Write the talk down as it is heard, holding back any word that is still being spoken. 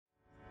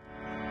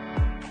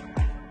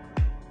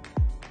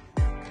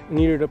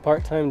needed a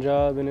part-time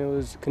job, and it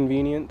was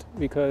convenient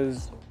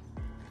because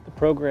the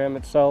program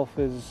itself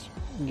is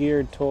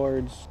geared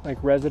towards like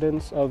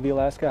residents of the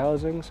Alaska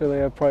housing, so they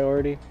have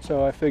priority.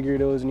 So I figured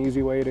it was an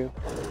easy way to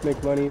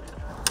make money.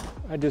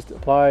 I just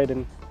applied,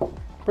 and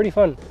pretty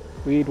fun.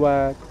 Weed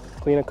whack,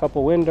 clean a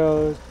couple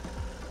windows,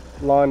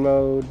 lawn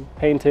mowed,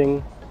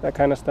 painting, that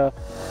kind of stuff.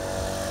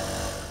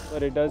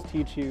 But it does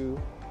teach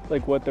you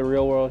like what the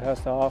real world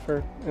has to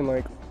offer and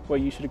like what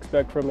you should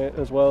expect from it,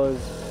 as well as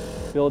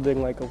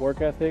building like a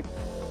work ethic.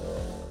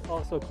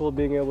 Also cool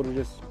being able to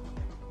just,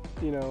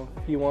 you know,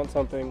 if you want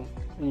something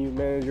and you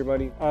manage your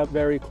money. I'm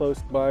very close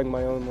to buying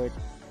my own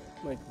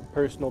like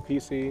personal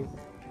PC,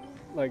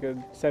 like a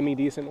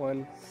semi-decent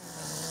one.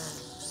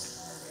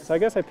 So I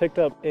guess I picked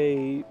up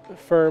a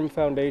firm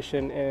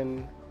foundation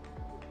in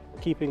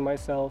keeping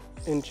myself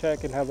in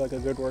check and have like a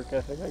good work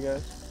ethic, I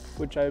guess,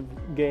 which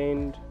I've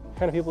gained.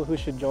 Kind of people who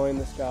should join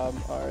this job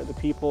are the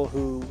people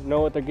who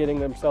know what they're getting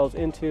themselves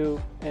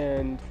into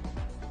and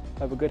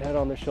have a good head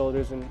on their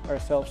shoulders and are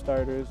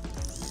self-starters.